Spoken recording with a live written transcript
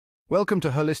Welcome to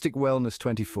Holistic Wellness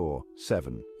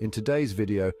 24/7. In today's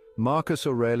video, Marcus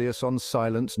Aurelius on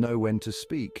silence, know when to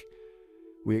speak.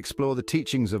 We explore the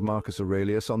teachings of Marcus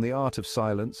Aurelius on the art of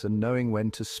silence and knowing when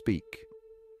to speak.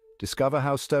 Discover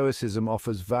how Stoicism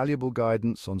offers valuable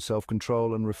guidance on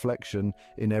self-control and reflection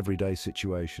in everyday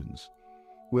situations.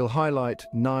 We'll highlight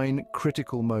 9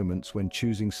 critical moments when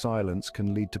choosing silence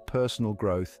can lead to personal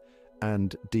growth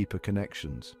and deeper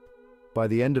connections. By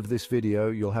the end of this video,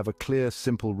 you'll have a clear,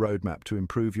 simple roadmap to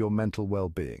improve your mental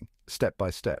well-being, step by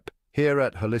step. Here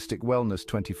at Holistic Wellness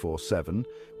 24/7,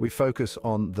 we focus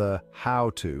on the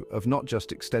how-to of not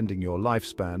just extending your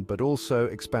lifespan, but also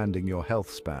expanding your health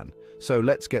span. So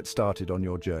let's get started on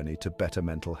your journey to better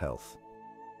mental health.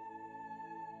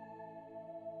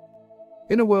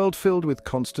 In a world filled with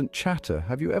constant chatter,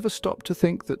 have you ever stopped to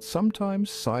think that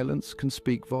sometimes silence can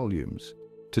speak volumes?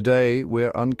 Today,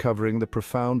 we're uncovering the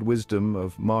profound wisdom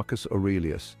of Marcus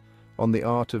Aurelius on the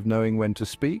art of knowing when to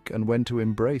speak and when to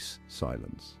embrace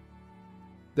silence.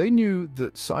 They knew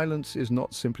that silence is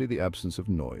not simply the absence of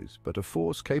noise, but a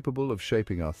force capable of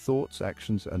shaping our thoughts,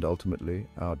 actions, and ultimately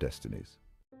our destinies.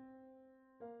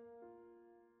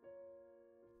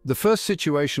 The first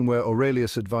situation where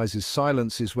Aurelius advises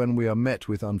silence is when we are met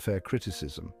with unfair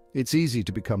criticism. It's easy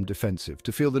to become defensive,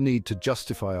 to feel the need to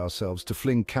justify ourselves, to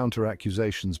fling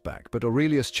counter-accusations back, but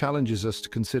Aurelius challenges us to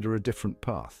consider a different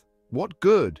path. What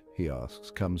good, he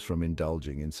asks, comes from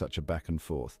indulging in such a back and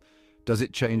forth? Does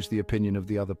it change the opinion of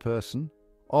the other person?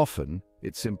 Often,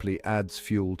 it simply adds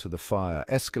fuel to the fire,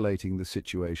 escalating the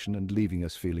situation and leaving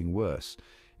us feeling worse.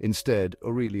 Instead,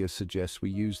 Aurelius suggests we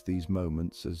use these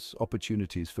moments as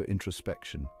opportunities for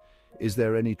introspection. Is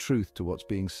there any truth to what's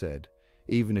being said?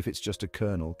 Even if it's just a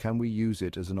kernel, can we use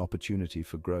it as an opportunity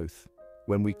for growth?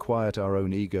 When we quiet our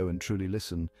own ego and truly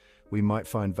listen, we might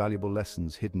find valuable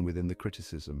lessons hidden within the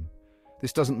criticism.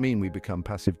 This doesn't mean we become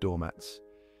passive doormats.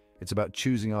 It's about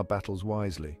choosing our battles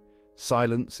wisely.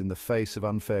 Silence in the face of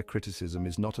unfair criticism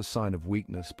is not a sign of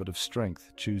weakness, but of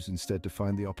strength. Choose instead to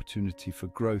find the opportunity for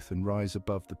growth and rise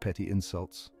above the petty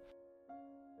insults.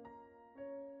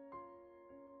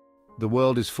 The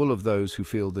world is full of those who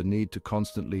feel the need to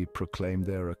constantly proclaim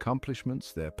their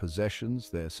accomplishments, their possessions,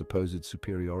 their supposed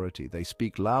superiority. They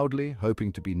speak loudly,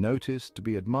 hoping to be noticed, to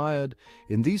be admired.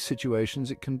 In these situations,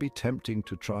 it can be tempting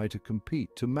to try to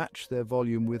compete, to match their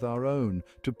volume with our own,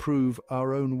 to prove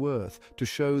our own worth, to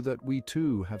show that we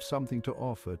too have something to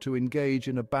offer, to engage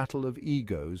in a battle of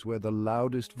egos where the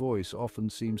loudest voice often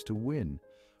seems to win.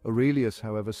 Aurelius,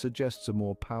 however, suggests a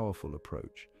more powerful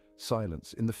approach.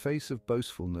 Silence. In the face of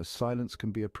boastfulness, silence can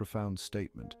be a profound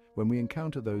statement. When we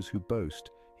encounter those who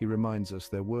boast, he reminds us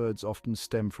their words often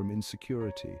stem from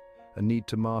insecurity, a need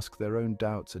to mask their own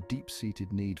doubts, a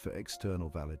deep-seated need for external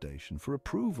validation, for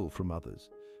approval from others.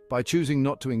 By choosing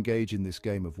not to engage in this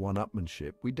game of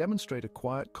one-upmanship, we demonstrate a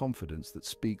quiet confidence that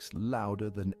speaks louder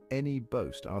than any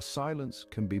boast. Our silence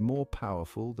can be more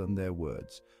powerful than their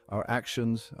words. Our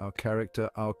actions, our character,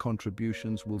 our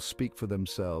contributions will speak for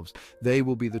themselves. They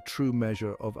will be the true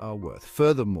measure of our worth.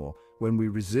 Furthermore, when we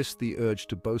resist the urge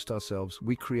to boast ourselves,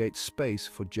 we create space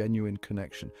for genuine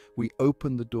connection. We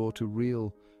open the door to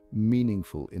real,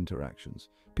 meaningful interactions.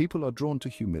 People are drawn to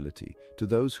humility, to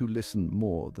those who listen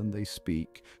more than they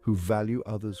speak, who value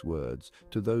others' words,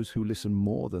 to those who listen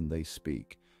more than they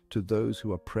speak, to those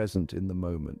who are present in the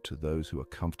moment, to those who are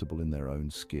comfortable in their own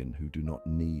skin, who do not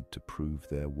need to prove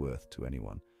their worth to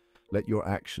anyone. Let your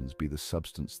actions be the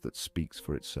substance that speaks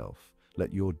for itself.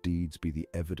 Let your deeds be the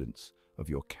evidence of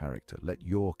your character. Let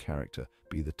your character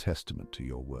be the testament to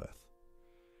your worth.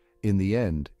 In the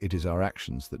end, it is our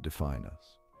actions that define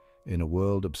us. In a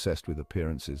world obsessed with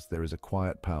appearances, there is a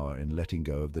quiet power in letting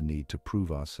go of the need to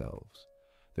prove ourselves.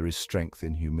 There is strength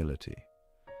in humility.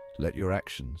 Let your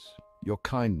actions, your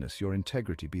kindness, your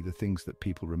integrity be the things that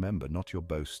people remember, not your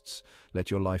boasts.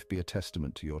 Let your life be a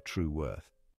testament to your true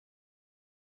worth.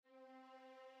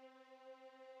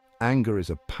 Anger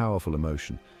is a powerful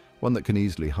emotion, one that can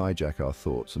easily hijack our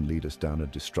thoughts and lead us down a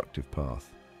destructive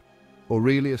path.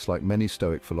 Aurelius, like many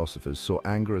Stoic philosophers, saw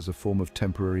anger as a form of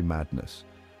temporary madness,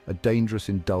 a dangerous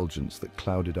indulgence that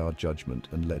clouded our judgment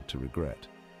and led to regret.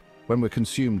 When we're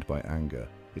consumed by anger,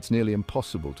 it's nearly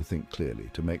impossible to think clearly,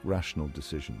 to make rational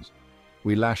decisions.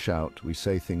 We lash out, we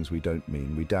say things we don't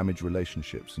mean, we damage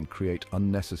relationships and create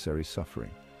unnecessary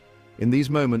suffering. In these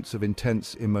moments of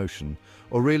intense emotion,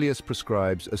 Aurelius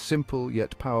prescribes a simple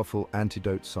yet powerful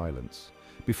antidote: silence.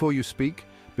 Before you speak,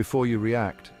 before you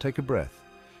react, take a breath.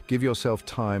 Give yourself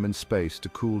time and space to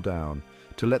cool down,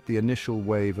 to let the initial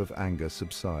wave of anger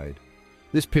subside.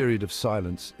 This period of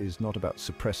silence is not about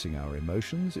suppressing our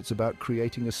emotions, it's about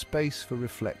creating a space for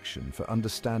reflection, for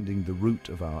understanding the root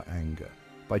of our anger.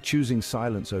 By choosing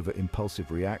silence over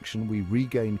impulsive reaction, we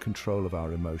regain control of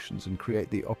our emotions and create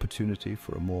the opportunity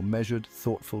for a more measured,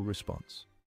 thoughtful response.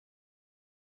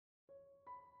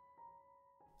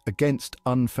 Against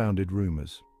unfounded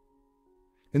rumors.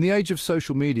 In the age of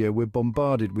social media, we're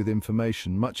bombarded with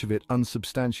information, much of it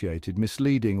unsubstantiated,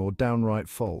 misleading, or downright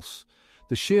false.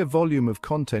 The sheer volume of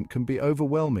content can be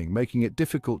overwhelming, making it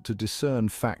difficult to discern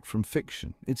fact from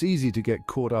fiction. It's easy to get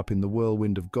caught up in the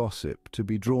whirlwind of gossip, to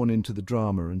be drawn into the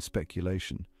drama and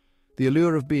speculation. The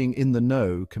allure of being in the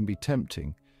know can be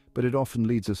tempting, but it often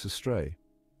leads us astray.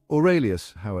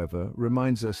 Aurelius, however,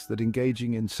 reminds us that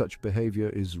engaging in such behavior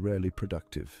is rarely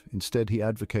productive. Instead, he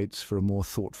advocates for a more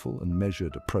thoughtful and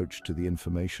measured approach to the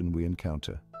information we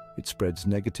encounter. It spreads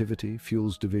negativity,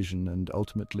 fuels division, and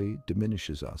ultimately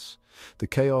diminishes us. The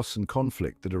chaos and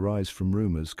conflict that arise from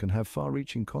rumors can have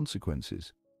far-reaching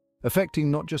consequences,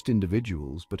 affecting not just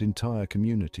individuals, but entire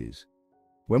communities.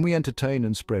 When we entertain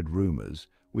and spread rumors,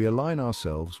 we align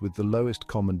ourselves with the lowest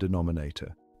common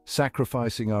denominator,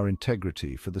 sacrificing our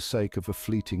integrity for the sake of a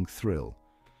fleeting thrill.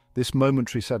 This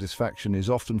momentary satisfaction is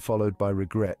often followed by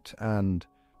regret and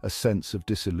a sense of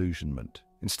disillusionment.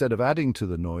 Instead of adding to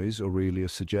the noise,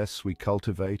 Aurelius suggests we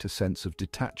cultivate a sense of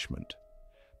detachment.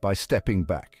 By stepping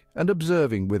back and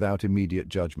observing without immediate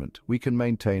judgment, we can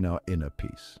maintain our inner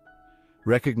peace.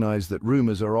 Recognize that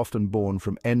rumors are often born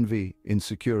from envy,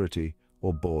 insecurity,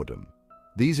 or boredom.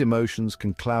 These emotions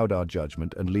can cloud our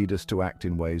judgment and lead us to act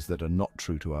in ways that are not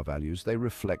true to our values. They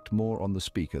reflect more on the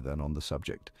speaker than on the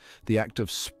subject. The act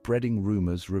of spreading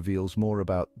rumors reveals more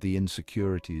about the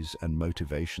insecurities and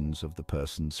motivations of the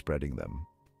person spreading them.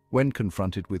 When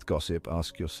confronted with gossip,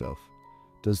 ask yourself,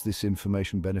 does this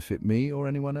information benefit me or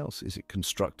anyone else? Is it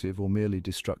constructive or merely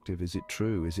destructive? Is it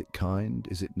true? Is it kind?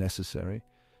 Is it necessary?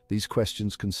 These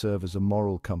questions can serve as a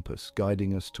moral compass,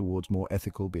 guiding us towards more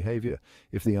ethical behavior.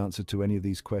 If the answer to any of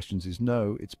these questions is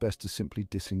no, it's best to simply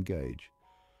disengage.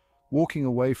 Walking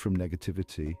away from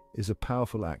negativity is a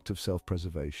powerful act of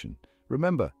self-preservation.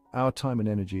 Remember, our time and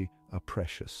energy are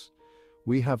precious.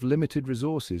 We have limited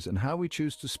resources, and how we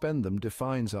choose to spend them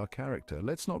defines our character.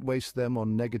 Let's not waste them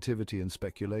on negativity and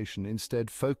speculation.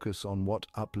 Instead, focus on what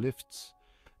uplifts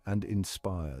and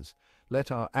inspires.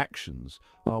 Let our actions,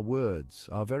 our words,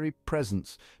 our very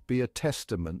presence be a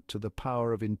testament to the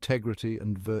power of integrity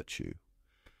and virtue.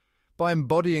 By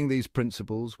embodying these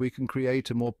principles, we can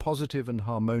create a more positive and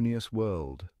harmonious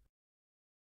world.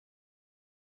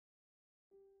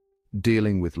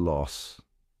 Dealing with loss.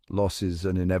 Loss is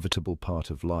an inevitable part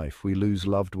of life. We lose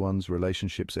loved ones,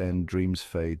 relationships end, dreams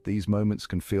fade. These moments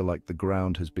can feel like the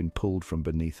ground has been pulled from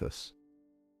beneath us.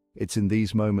 It's in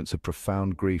these moments of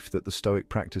profound grief that the Stoic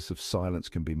practice of silence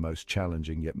can be most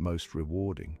challenging yet most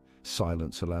rewarding.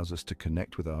 Silence allows us to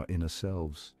connect with our inner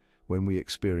selves. When we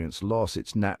experience loss,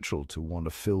 it's natural to want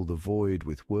to fill the void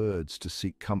with words, to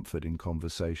seek comfort in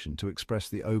conversation, to express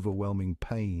the overwhelming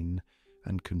pain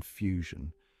and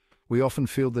confusion. We often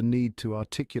feel the need to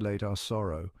articulate our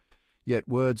sorrow, yet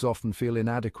words often feel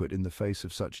inadequate in the face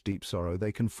of such deep sorrow.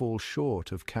 They can fall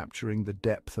short of capturing the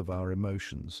depth of our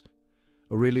emotions.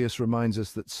 Aurelius reminds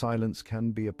us that silence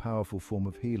can be a powerful form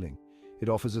of healing. It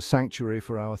offers a sanctuary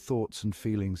for our thoughts and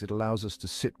feelings. It allows us to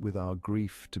sit with our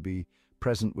grief, to be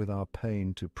present with our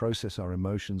pain, to process our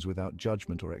emotions without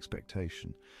judgment or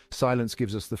expectation. Silence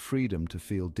gives us the freedom to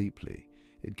feel deeply.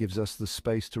 It gives us the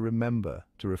space to remember,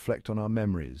 to reflect on our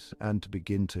memories, and to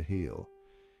begin to heal.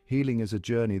 Healing is a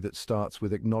journey that starts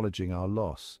with acknowledging our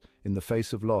loss. In the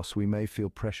face of loss, we may feel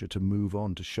pressure to move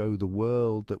on, to show the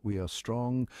world that we are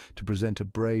strong, to present a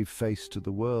brave face to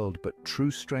the world, but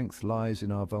true strength lies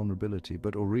in our vulnerability.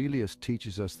 But Aurelius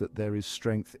teaches us that there is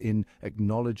strength in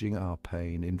acknowledging our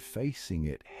pain, in facing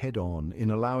it head-on, in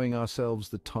allowing ourselves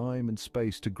the time and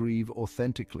space to grieve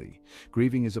authentically.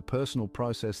 Grieving is a personal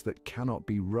process that cannot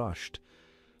be rushed.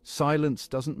 Silence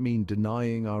doesn't mean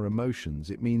denying our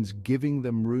emotions. It means giving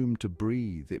them room to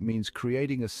breathe. It means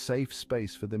creating a safe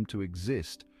space for them to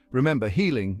exist. Remember,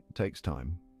 healing takes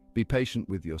time. Be patient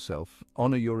with yourself,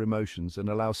 honor your emotions, and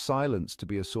allow silence to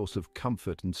be a source of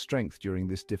comfort and strength during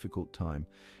this difficult time.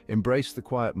 Embrace the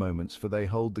quiet moments, for they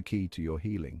hold the key to your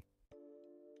healing.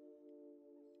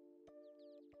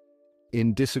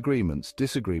 In disagreements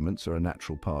are a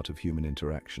natural part of human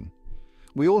interaction.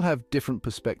 We all have different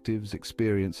perspectives,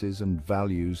 experiences, and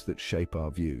values that shape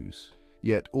our views.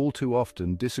 Yet all too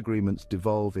often, disagreements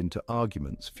devolve into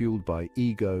arguments fueled by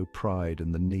ego, pride,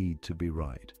 and the need to be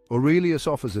right. Aurelius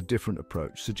offers a different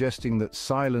approach, suggesting that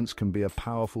silence can be a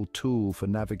powerful tool for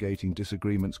navigating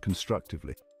disagreements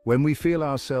constructively. When we feel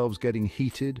ourselves getting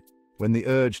heated, when the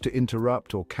urge to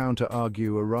interrupt or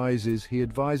counter-argue arises, he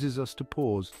advises us to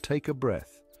pause, take a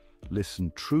breath,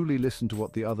 listen, truly listen to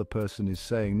what the other person is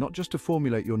saying, not just to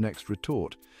formulate your next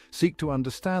retort. Seek to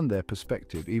understand their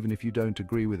perspective, even if you don't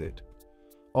agree with it.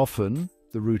 Often,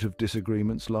 the root of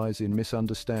disagreements lies in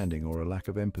misunderstanding or a lack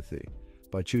of empathy.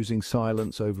 By choosing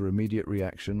silence over immediate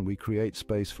reaction, we create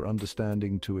space for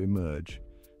understanding to emerge.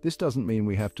 This doesn't mean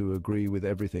we have to agree with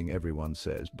everything everyone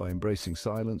says. By embracing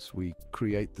silence, we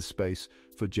create the space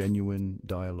for genuine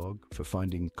dialogue, for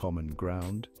finding common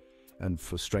ground, and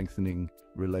for strengthening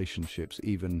relationships,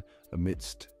 even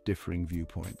amidst differing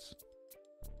viewpoints.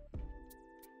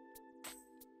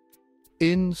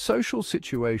 In social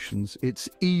situations, it's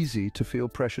easy to feel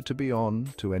pressure to be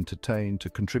on, to entertain,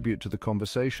 to contribute to the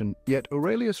conversation. Yet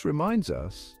Aurelius reminds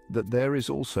us that there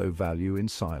is also value in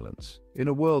silence. In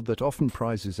a world that often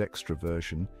prizes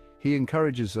extroversion, he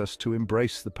encourages us to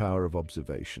embrace the power of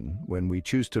observation. When we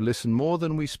choose to listen more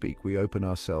than we speak, we open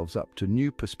ourselves up to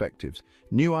new perspectives,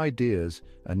 new ideas,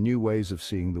 and new ways of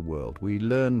seeing the world. We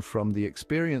learn from the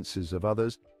experiences of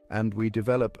others, and we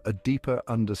develop a deeper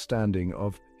understanding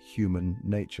of human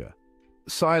nature.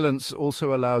 Silence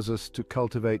also allows us to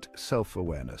cultivate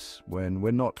self-awareness. When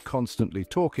we're not constantly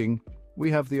talking, we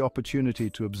have the opportunity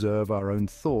to observe our own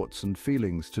thoughts and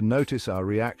feelings, to notice our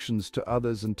reactions to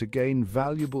others, and to gain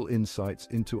valuable insights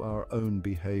into our own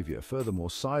behavior.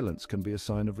 Furthermore, silence can be a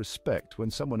sign of respect.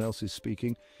 When someone else is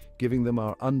speaking, giving them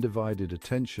our undivided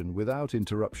attention without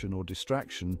interruption or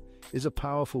distraction is a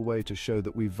powerful way to show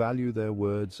that we value their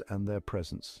words and their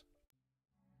presence.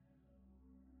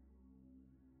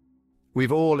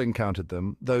 We've all encountered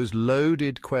them, those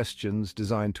loaded questions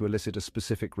designed to elicit a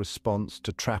specific response,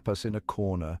 to trap us in a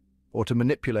corner, or to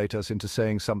manipulate us into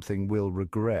saying something we'll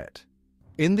regret.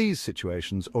 In these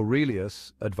situations,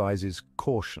 Aurelius advises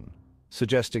caution,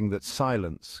 suggesting that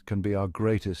silence can be our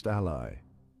greatest ally.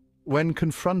 When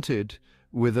confronted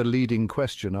with a leading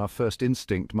question, our first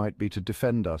instinct might be to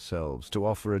defend ourselves, to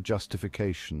offer a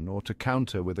justification, or to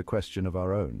counter with a question of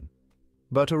our own.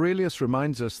 But Aurelius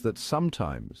reminds us that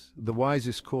sometimes the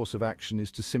wisest course of action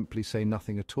is to simply say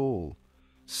nothing at all.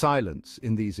 Silence,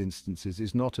 in these instances,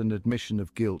 is not an admission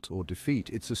of guilt or defeat,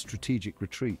 it's a strategic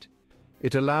retreat.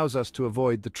 It allows us to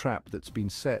avoid the trap that's been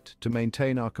set, to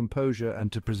maintain our composure,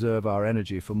 and to preserve our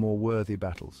energy for more worthy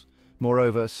battles.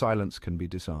 Moreover, silence can be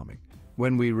disarming.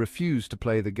 When we refuse to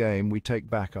play the game, we take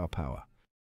back our power.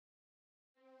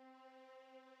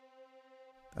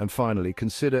 And finally,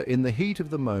 consider, in the heat of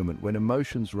the moment, when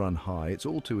emotions run high, it's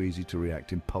all too easy to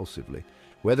react impulsively.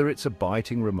 Whether it's a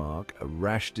biting remark, a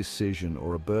rash decision,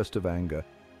 or a burst of anger,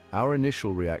 our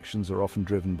initial reactions are often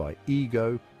driven by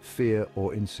ego, fear,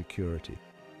 or insecurity.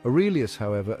 Aurelius,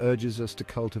 however, urges us to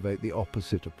cultivate the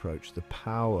opposite approach, the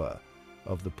power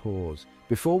of the pause.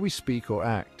 Before we speak or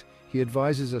act, he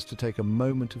advises us to take a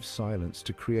moment of silence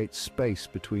to create space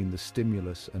between the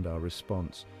stimulus and our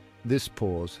response. This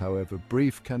pause, however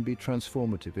brief, can be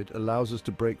transformative. It allows us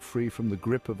to break free from the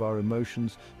grip of our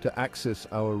emotions, to access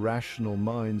our rational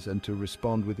minds, and to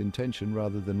respond with intention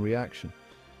rather than reaction.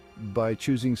 By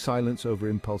choosing silence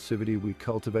over impulsivity, we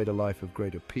cultivate a life of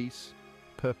greater peace,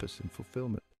 purpose, and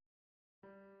fulfillment.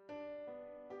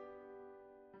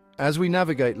 As we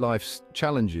navigate life's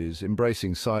challenges,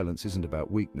 embracing silence isn't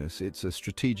about weakness, it's a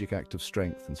strategic act of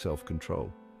strength and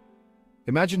self-control.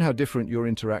 Imagine how different your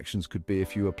interactions could be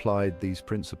if you applied these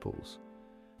principles.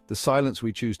 The silence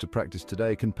we choose to practice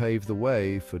today can pave the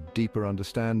way for deeper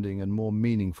understanding and more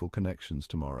meaningful connections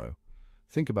tomorrow.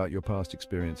 Think about your past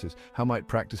experiences. How might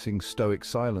practicing Stoic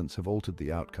silence have altered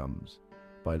the outcomes?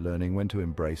 By learning when to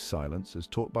embrace silence, as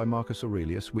taught by Marcus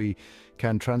Aurelius, we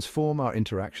can transform our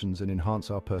interactions and enhance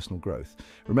our personal growth.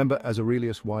 Remember, as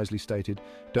Aurelius wisely stated,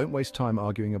 don't waste time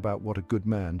arguing about what a good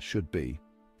man should be.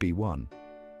 Be one.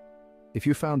 If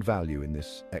you found value in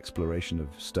this exploration of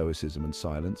Stoicism and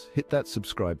silence, hit that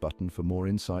subscribe button for more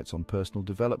insights on personal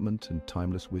development and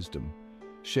timeless wisdom.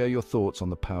 Share your thoughts on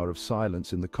the power of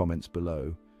silence in the comments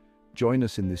below. Join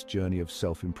us in this journey of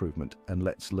self-improvement, and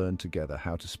let's learn together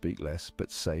how to speak less but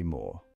say more.